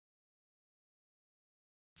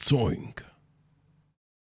Zoink.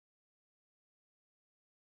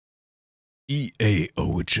 EA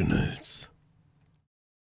Originals.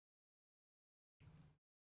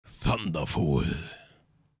 Thunderful.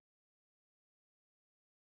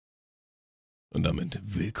 Und damit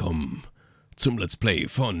willkommen zum Let's Play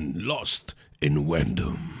von Lost in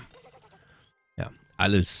Random. Ja,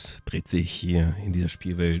 alles dreht sich hier in dieser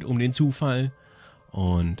Spielwelt um den Zufall.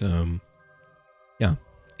 Und ja,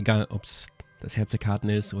 egal ob es das Herz der Karten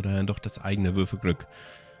ist oder doch das eigene Würfelglück.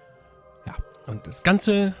 Ja, und das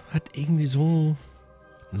Ganze hat irgendwie so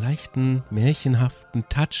einen leichten, märchenhaften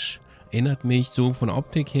Touch. Erinnert mich so von der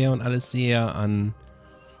Optik her und alles sehr an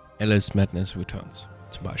Alice Madness Returns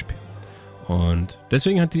zum Beispiel. Und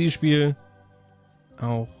deswegen hat dieses Spiel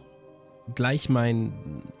auch gleich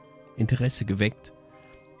mein Interesse geweckt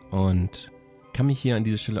und kann mich hier an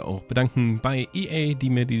dieser Stelle auch bedanken bei EA,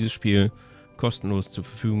 die mir dieses Spiel kostenlos zur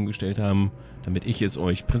Verfügung gestellt haben, damit ich es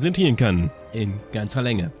euch präsentieren kann in ganzer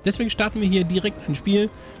Länge. Deswegen starten wir hier direkt ein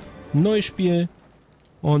Spiel, ein neues Spiel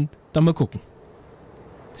und dann mal gucken.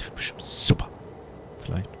 Das wird bestimmt super.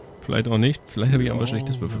 Vielleicht auch nicht. Vielleicht habe ich aber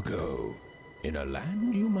schlechtes Würfel. In a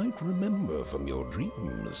land you might remember from your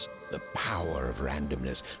dreams, the power of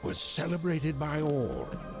randomness was celebrated by all.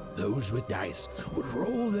 Those with dice would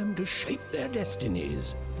roll them to shape their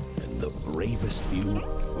destinies, and the bravest few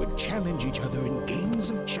would challenge each other in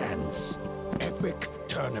games of chance. Epic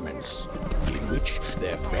tournaments, in which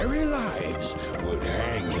their very lives would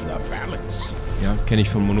hang in the balance. Ja, kenne ich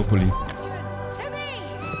von Monopoly.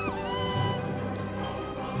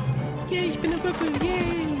 Yay, ich bin der Würfel,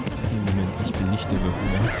 yay! Moment, ich bin nicht der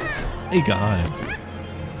Würfel, ja? Egal.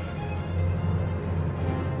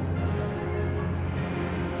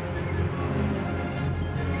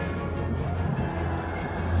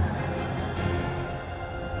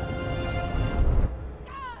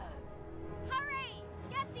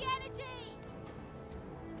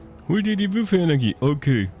 Hol dir die Würfelenergie.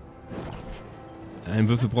 Okay. Ein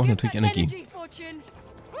Würfel braucht natürlich Energie.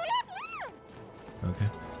 Okay.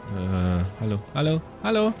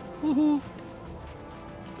 Hallo.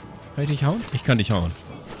 Kann ich dich hauen? Ich kann dich hauen.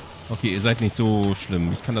 Okay, ihr seid nicht so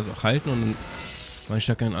schlimm. Ich kann das auch halten und dann mache ich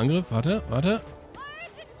stärker einen Angriff. Warte.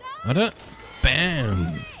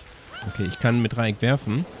 Bam. Okay, ich kann mit Dreieck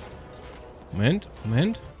werfen. Moment.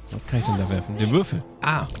 Was kann ich denn da werfen? Den Würfel.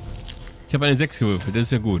 Ah. Ich habe eine 6 gewürfelt. Das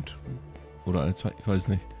ist ja gut. Oder eine 2. Ich weiß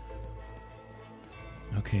nicht.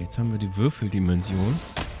 Okay, jetzt haben wir die Würfeldimension.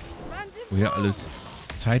 Wo hier alles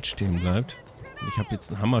Zeit stehen bleibt. Ich habe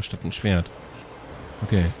jetzt einen Hammer statt ein Schwert.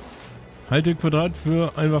 Okay. Halte Quadrat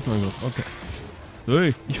für einen Waffenangriff. Okay. So,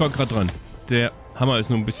 ich war gerade dran. Der Hammer ist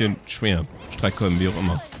nur ein bisschen schwer. Streitkolben, wie auch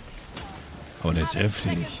immer. Aber der ist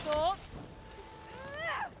heftig.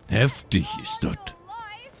 Heftig ist das.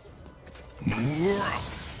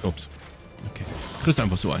 Ups. Okay. Kriegst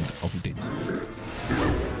einfach so einen auf den Dienst.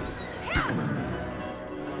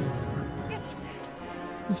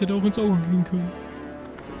 Das hätte auch ins Auge gehen können.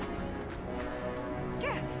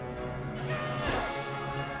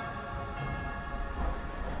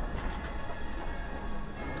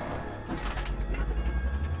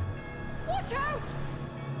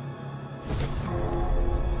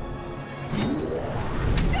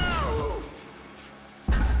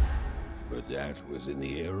 That was in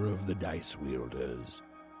the era of the dice wielders,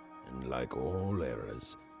 and like all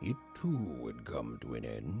eras, it too would come to an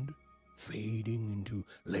end, fading into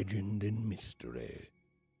legend and mystery.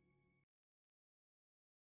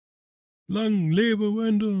 Lang lebe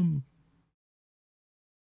Random!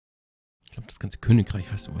 Ich glaube, das ganze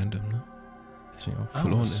Königreich heißt Random, ne? Deswegen auch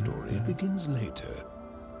verloren. Our story begins later,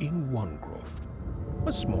 in Wanecroft,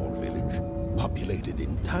 a small village populated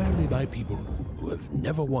entirely by people who have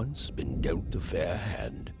never once been dealt a fair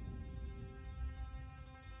hand.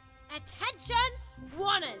 Attention,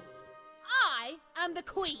 Wanners! I am the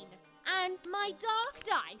Queen, and my dark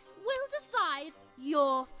dice will decide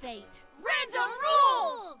your fate. Random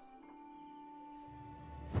rules!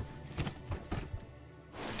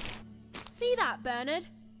 See that, Bernard?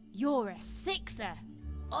 You're a 6er.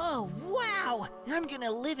 Oh, wow! I'm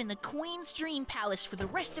gonna live in the Queen's Dream Palace for the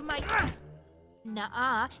rest of my...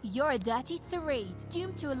 Nuh-uh, you're a dirty 3,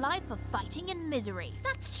 doomed to a life of fighting and misery.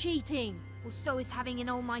 That's cheating. Well, so is having an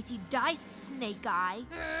almighty dice, Snake Eye.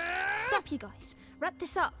 Stop, you guys. Wrap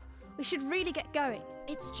this up. We should really get going.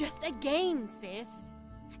 It's just a game, sis.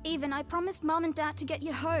 Even I promised Mom and Dad to get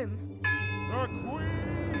you home. The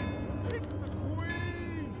Queen! It's the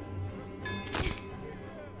Queen!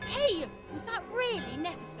 Hey, was that really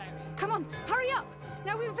necessary? Come on, hurry up.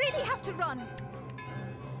 Now we really have to run.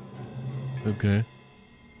 Okay.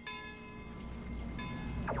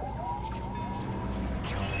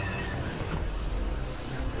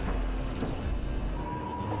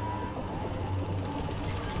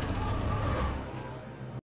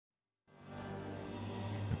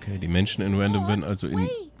 Okay, die Menschen in Random werden also in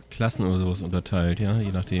Klassen oder sowas unterteilt, ja?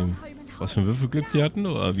 Je nachdem, was für ein Würfelglück sie hatten,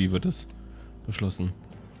 oder wie wird das beschlossen?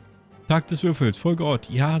 Tag des Würfels, Folgeort.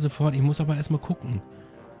 Ja, sofort. Ich muss aber erstmal gucken.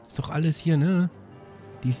 Ist doch alles hier, ne?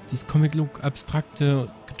 Dies Comic-Look, abstrakte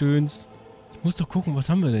Gedöns. Ich muss doch gucken, was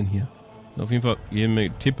haben wir denn hier? Auf jeden Fall, jede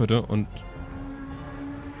Tipperte und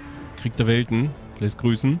kriegt der Welten. Lässt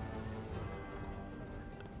grüßen.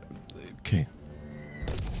 Okay.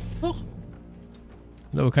 Doch.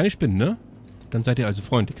 Sind aber keine Spinnen, ne? Dann seid ihr also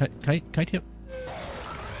Freunde. Kite hier.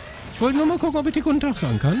 Ich wollte nur mal gucken, ob ich dir guten Tag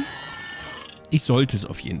sagen kann. Ich sollte es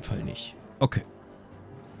auf jeden Fall nicht. Okay.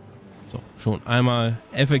 So, schon einmal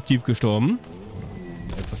effektiv gestorben.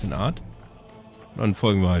 Etwas in der Art. Und dann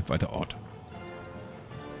folgen wir halt weiter Ort.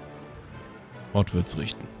 Ort wird's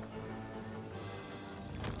richten.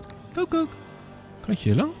 Guck. Kann ich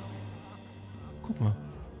hier lang? Guck mal.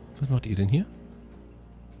 Was macht ihr denn hier?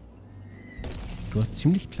 Du hast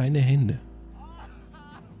ziemlich kleine Hände.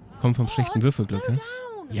 Kommt vom schlechten Würfelglück, ne?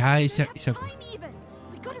 Ja, ist ja gut.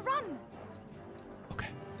 Okay.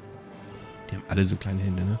 Die haben alle so kleine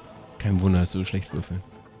Hände, ne? Kein Wunder, dass sie so schlecht würfeln.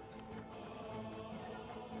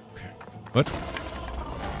 Okay. Was?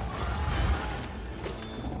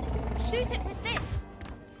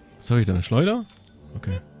 Was habe ich da? Eine Schleuder?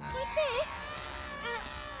 Okay.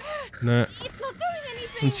 Ne.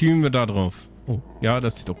 Dann zielen wir da drauf. Oh, ja,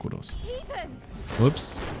 das sieht doch gut aus.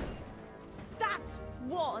 Ups.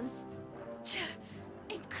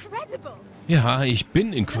 Ja, ich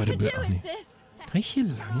bin incredible. Ach, nee. Kann ich hier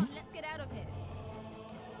lang?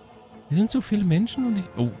 Hier sind so viele Menschen und ich...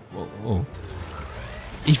 Oh.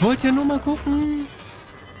 Ich wollte ja nur mal gucken.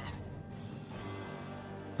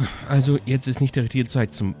 Also, jetzt ist nicht die richtige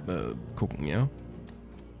Zeit zum Gucken, ja?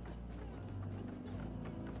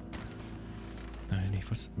 Nein, nicht.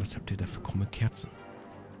 Was habt ihr da für krumme Kerzen?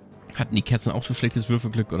 Hatten die Kerzen auch so schlechtes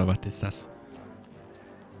Würfelglück oder was ist das?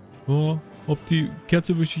 Oh, ob die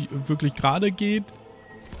Kerze wirklich gerade geht?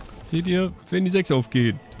 Seht ihr, wenn die 6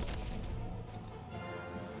 aufgeht?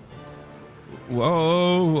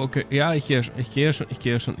 Wow, okay. Ja, ich gehe schon.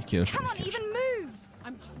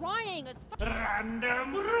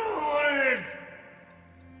 Random rules!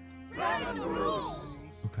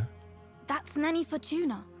 Okay. That's Nanny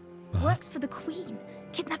Fortuna. Works for the Queen,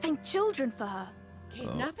 kidnapping children for her.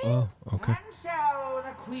 Kidnapping? Oh, okay. And so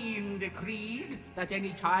the Queen decreed that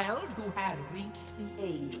any child who had reached the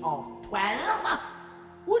age of 12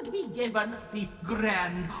 would be given the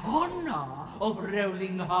grand honor of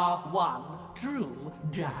rolling her one true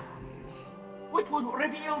dice, which would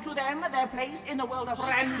reveal to them their place in the world of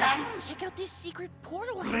random. Check out this secret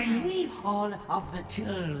portal. Bring me all of the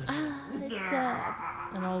children. It's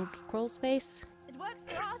an old crawl space. It works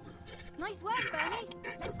for us. Nice work, Bernie.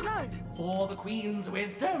 Let's go. For the Queen's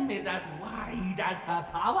wisdom is as wide as her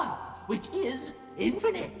power, which is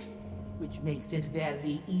infinite. Which makes it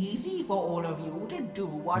very easy for all of you to do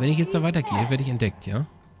what Wenn ich jetzt da she weitergehe, says, werde ich entdeckt, ja?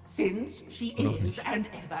 since she Oder auch is nicht. and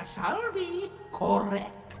ever shall be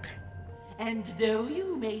correct. Okay. And though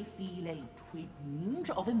you may feel a twinge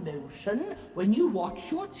of emotion when you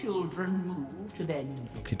watch your children move to their new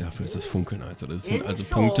Okay, dafür ist das Funkeln also. Das sind also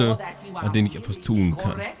ensure Punkte, that you an are denen ich etwas tun feeling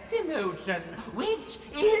kann. correct emotion, which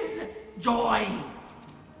is joy.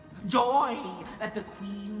 Joy that the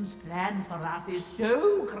Queen's plan for us is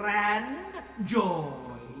so grand. Joy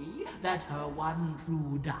that her one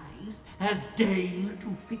true dice has deigned to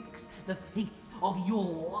fix the fates of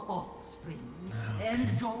your offspring. And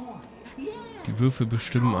joy, yes, Die Würfel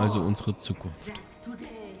bestimmen also unsere Zukunft. that today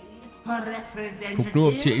her Guck nur,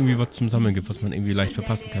 ob es hier irgendwie was zum Sammeln gibt, was man irgendwie leicht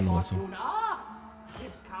verpassen kann oder so.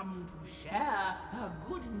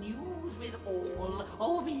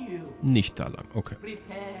 Nicht da lang, okay.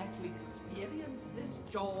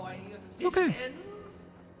 Okay.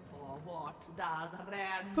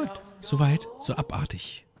 Gut, soweit, so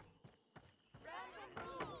abartig.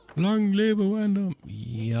 Lang lebe Random.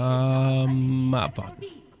 Ja, mal abwarten.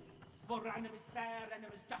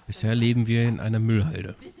 Bisher leben wir in einer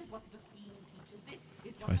Müllhalde.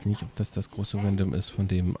 Ich weiß nicht, ob das das große Random ist, von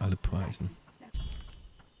dem alle preisen.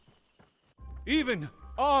 Even,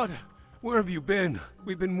 Odd, where have you been?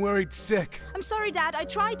 We've been worried sick. I'm sorry, Dad. I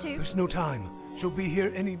tried to. There's no time. She'll be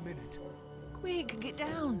here any minute. Quick, get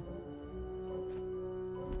down.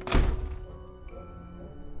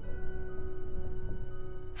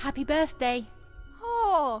 Happy birthday.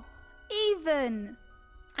 Oh, Even.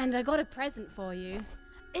 And I got a present for you.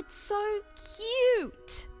 It's so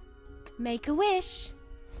cute. Make a wish.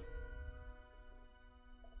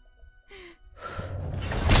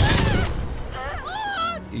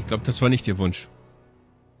 Ich glaube, das war nicht Ihr Wunsch.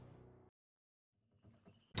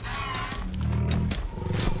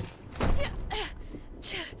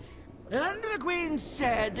 And the Queen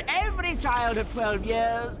said, every child of 12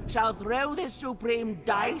 years shall throw this supreme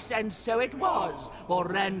dice, and so it was. For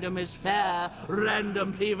random is fair,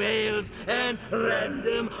 random prevails, and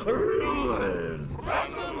random rules.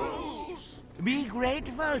 Random rules! Be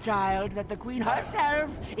grateful, child, that the Queen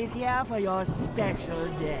herself is here for your special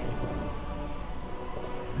day.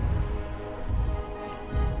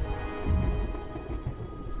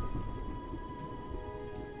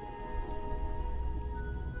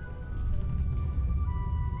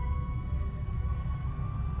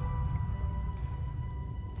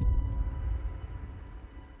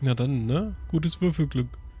 Ja dann, ne? Gutes Würfelglück.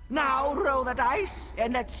 Now roll the dice,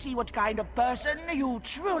 and let's see what kind of person you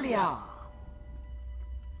truly are.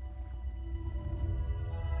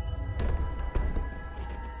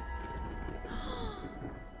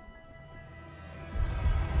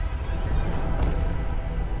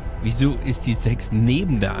 Wieso ist die 6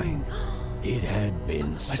 neben der 1? It had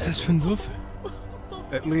been Was ist das für ein Würfel?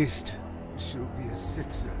 At least, she'll be a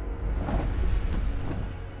sixer.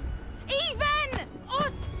 Even! Oh,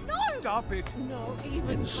 no! Stop it! No,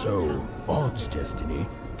 even. And so, Odd's destiny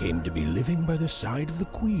came to be living by the side of the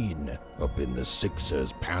Queen up in the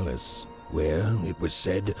Sixer's palace, where, it was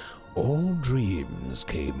said, all dreams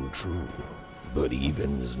came true. But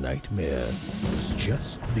Even's nightmare was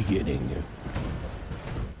just beginning.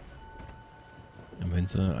 Ja, wenn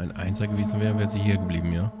sie ein Einser gewesen wäre, wäre sie hier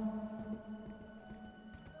geblieben, ja?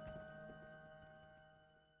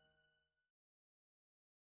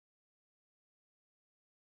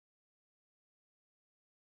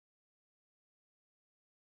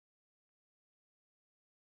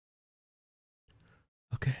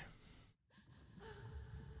 Okay.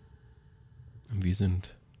 Und wir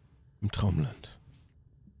sind im Traumland.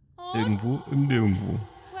 Odd, Irgendwo im Nirgendwo.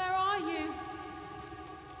 where are you?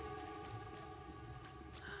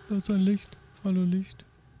 Da ist ein Licht. Hallo Licht.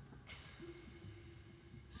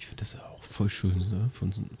 Ich finde das auch voll schön, ne?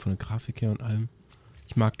 Von der Grafik her und allem.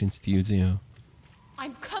 Ich mag den Stil sehr.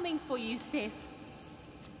 I'm coming for you, sis.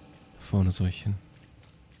 Vorne solchen.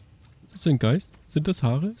 Ist das ein Geist? Sind das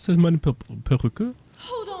Haare? Ist das meine Perücke?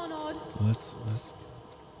 Hold on, Odd. Was?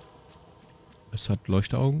 Es hat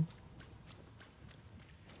Leuchtaugen.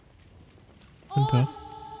 Guten Odd. Tag.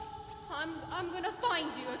 I'm gonna find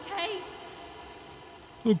you, okay?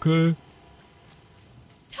 Okay.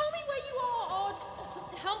 Tell me where you are, Odd.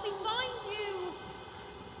 Help me find you.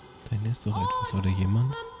 Da ist doch etwas oder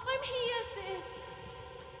jemand. I'm here, sis.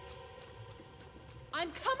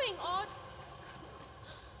 I'm coming, Odd.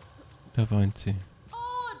 Da weint sie.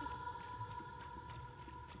 Odd.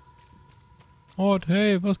 Ort,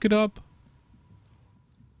 hey, was geht ab?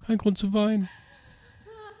 Kein Grund zu weinen.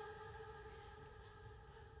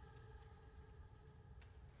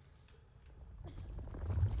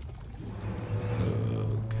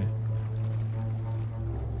 Okay.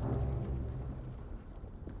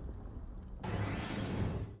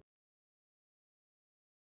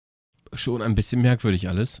 Schon ein bisschen merkwürdig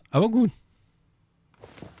alles, aber gut.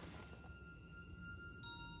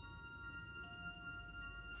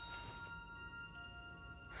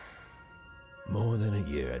 More than a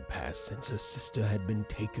year had passed since her sister had been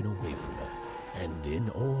taken away from her, and in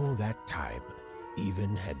all that time,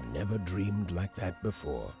 Even had never dreamed like that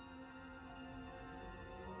before.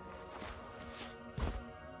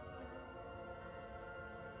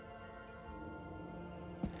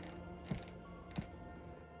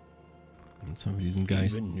 Jetzt haben wir diesen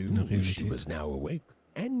Geist Even in der knew she Realität. was now awake,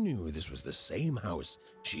 and knew this was the same house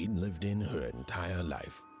she'd lived in her entire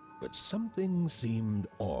life. But something seemed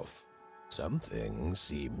off. Something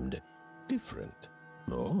seemed different.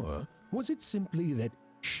 Or was it simply that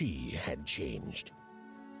she had changed?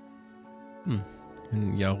 Wenn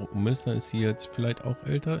ein Jahr um ist, dann ist sie jetzt vielleicht auch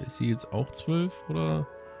älter. Ist sie jetzt auch 12 oder?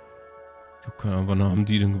 Ich habe keine Ahnung, wann haben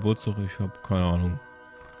die den Geburtstag? Ich habe keine Ahnung.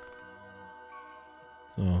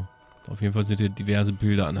 So, auf jeden Fall sind hier diverse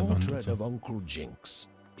Bilder an der Wand. Und Portrait so. of Uncle Jinx.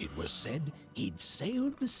 It was said he'd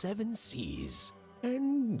sailed the 7 seas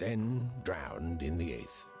and then drowned in the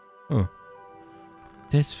 8th. Oh.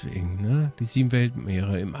 Deswegen, ne? Die 7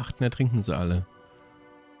 Weltmeere. Im 8. ertrinken sie alle.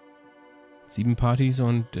 7 Partys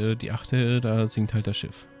und die 8. da sinkt halt das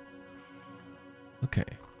Schiff. Okay.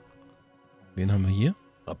 Wen haben wir hier?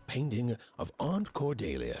 A painting of Aunt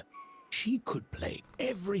Cordelia. She could play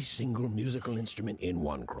every single musical instrument in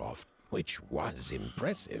Onecroft, which was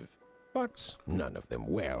impressive. But none of them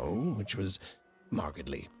well, which was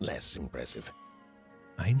markedly less impressive.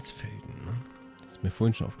 Einsfelden, ne? Das ist mir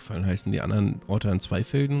vorhin schon aufgefallen. Heißen die anderen Orte an 2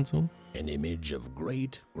 Felden und so? An image of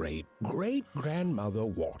great-great-great-grandmother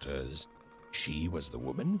Waters. She was the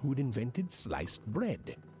woman who'd invented sliced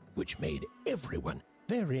bread, which made everyone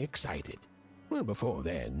very excited. Well, before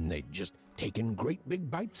then, they'd just taken great big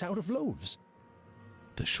bites out of loaves.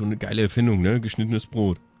 Das ist schon eine geile Erfindung, ne? Geschnittenes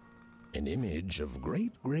Brot. An image of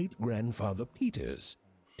great-great-grandfather Peter's.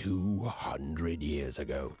 200 years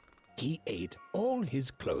ago, he ate all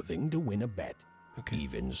his clothing to win a bet. Okay.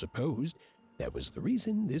 Even supposed that was the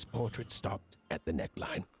reason this portrait stopped at the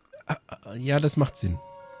neckline. Ja, das macht Sinn.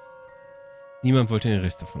 Niemand wollte den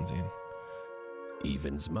Rest davon sehen.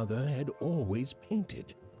 Evan's mother had always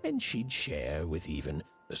painted, and she'd share with Evan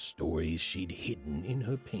the stories she'd hidden in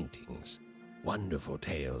her paintings. Wonderful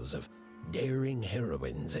tales of daring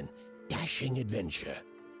heroines and dashing adventure.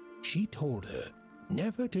 She told her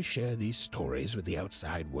never to share these stories with the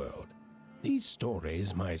outside world. These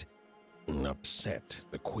stories might upset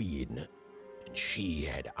the queen, and she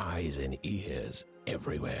had eyes and ears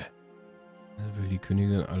everywhere. Da will die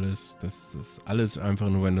Königin alles, dass das alles einfach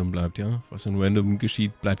in random bleibt, ja? Was in random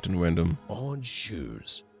geschieht, bleibt in random. Odd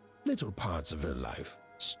shoes, little parts of her life,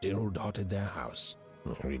 still dotted their house.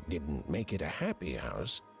 It didn't make it a happy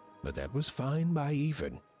house, but that was fine by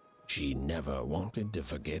Evan. She never wanted to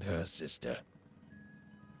forget her sister.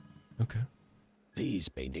 Okay. These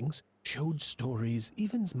paintings showed stories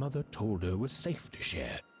Evan's mother told her were safe to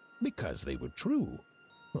share, because they were true.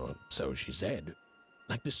 Or so she said.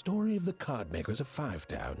 Like the story of the card makers of Five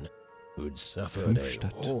Town, who'd suffered a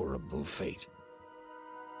Fünfstadt. horrible fate.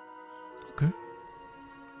 Okay.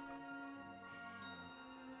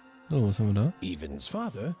 So, was haben wir da? Evan's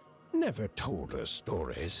father never told her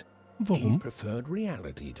stories. He Warum? preferred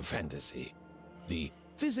reality to fantasy. The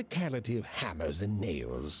physicality of hammers and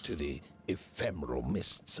nails to the ephemeral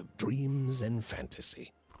mists of dreams and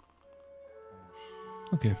fantasy.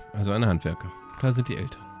 Okay, also eine Handwerker. Da sind die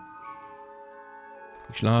Eltern.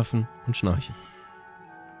 Die schlafen und schnarchen.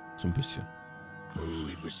 So ein bisschen. Oh,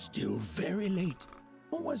 it was still very late.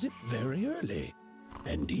 Or was it very early?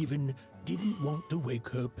 And Evan didn't want to wake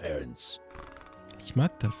her parents. Ich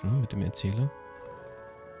mag das, ne, mit dem Erzähler.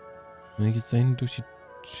 Wenn ich jetzt da hinten durch die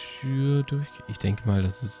Tür durchgehe. Ich denke mal,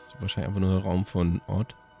 das ist wahrscheinlich einfach nur ein Raum von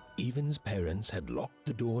Ort. Evan's parents had locked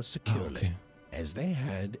the door securely, okay. as they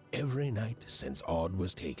had every night since Odd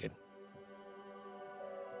was taken.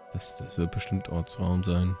 Das wird bestimmt Ortsraum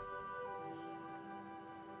sein.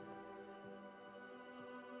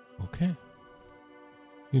 Okay.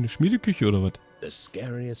 Hier eine Schmiedeküche oder was? The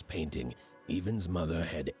scariest painting Evan's mother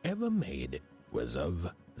had ever made was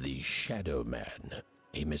of the Shadow Man,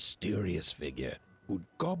 a mysterious figure who'd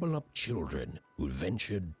gobble up children who'd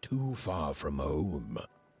ventured too far from home.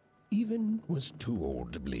 Evan was too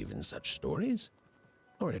old to believe in such stories,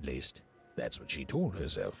 or at least that's what she told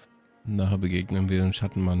herself. Nachher begegnen wir den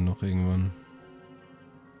Schattenmann noch irgendwann.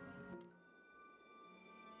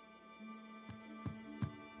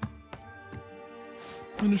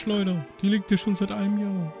 Eine Schleuder, die liegt hier schon seit einem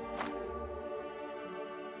Jahr.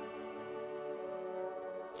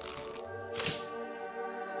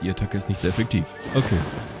 Die Attacke ist nicht sehr effektiv. Okay.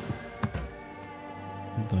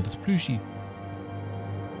 Und da das Plüschi.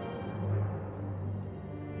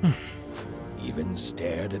 Evan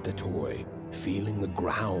stared at the toy, feeling the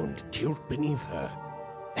ground tilt beneath her.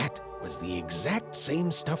 That was the exact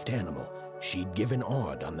same stuffed animal she'd given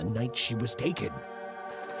Odd on the night she was taken.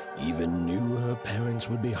 Evan knew her parents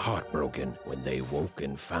would be heartbroken when they woke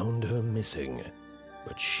and found her missing.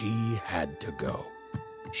 But she had to go.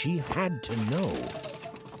 She had to know.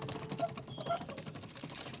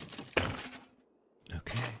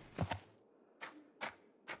 Okay.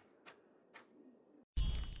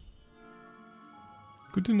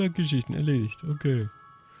 Gute Nachtgeschichten erledigt. Okay.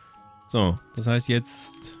 So, das heißt,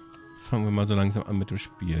 jetzt fangen wir mal so langsam an mit dem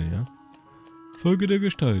Spiel, ja? Folge der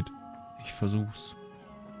Gestalt. Ich versuch's.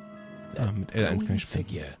 Mit L1 kann ich springen.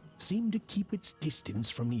 Figure seemed to keep its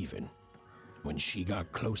distance from Evan. When she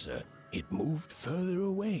got closer, it moved further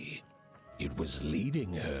away. It was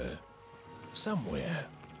leading her somewhere.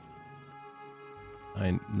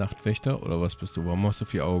 Ein Nachtwächter oder was bist du? Warum hast du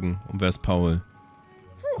 4 Augen? Und wer ist Paul?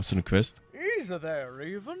 Hast du eine Quest? Easy there,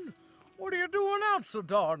 Evan. What are you doing out so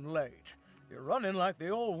darn late? You're running like the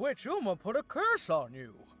old witch Uma put a curse on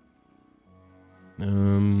you.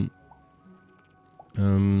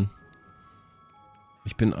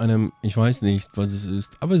 Ich bin einem, ich weiß nicht, was es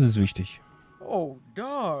ist, aber es ist wichtig. Oh,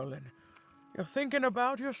 darling. You're thinking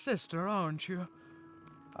about your sister, aren't you?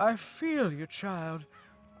 I feel you, child.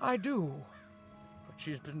 I do. But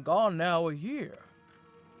she's been gone now a year.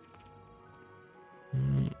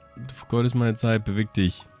 Du vergeudest meine Zeit, beweg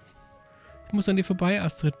dich. Ich muss an dir vorbei,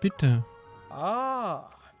 Astrid, bitte. Ah,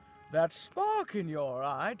 that spark in your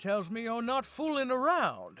eye tells me you're not fooling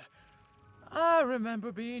around. I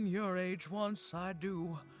remember being your age once, I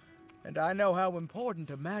do. and I know how important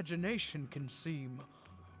imagination can seem.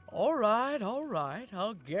 All right,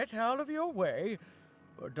 I'll get out of your way,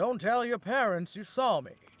 but don't tell your parents you saw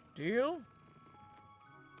me. Deal?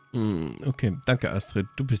 Okay, danke Astrid,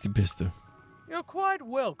 du bist die Beste. You're quite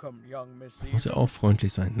welcome, young Missy. Muss ja auch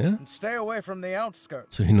freundlich sein, ne? And stay away from the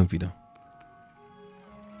outskirts. So hin und wieder.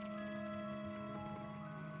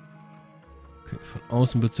 Okay, von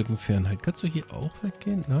Außenbezirken Fernheit. Kannst du hier auch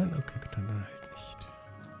weggehen? Nein? Okay, dann halt nicht.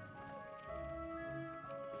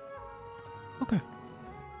 Okay.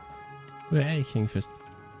 Ja, ich hänge fest.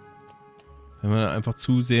 Wenn man einfach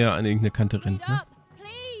zu sehr an irgendeine Kante rennt, ne?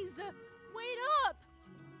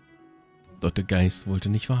 Doch der Geist wollte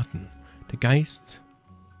nicht warten. Der Geist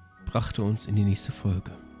brachte uns in die nächste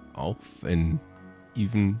Folge. Auch wenn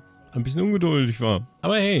Even ein bisschen ungeduldig war.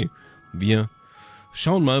 Aber hey, wir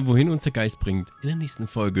schauen mal, wohin uns der Geist bringt in der nächsten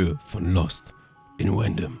Folge von Lost in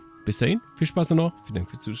Random. Bis dahin, viel Spaß noch, vielen Dank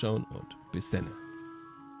fürs Zuschauen und bis dann.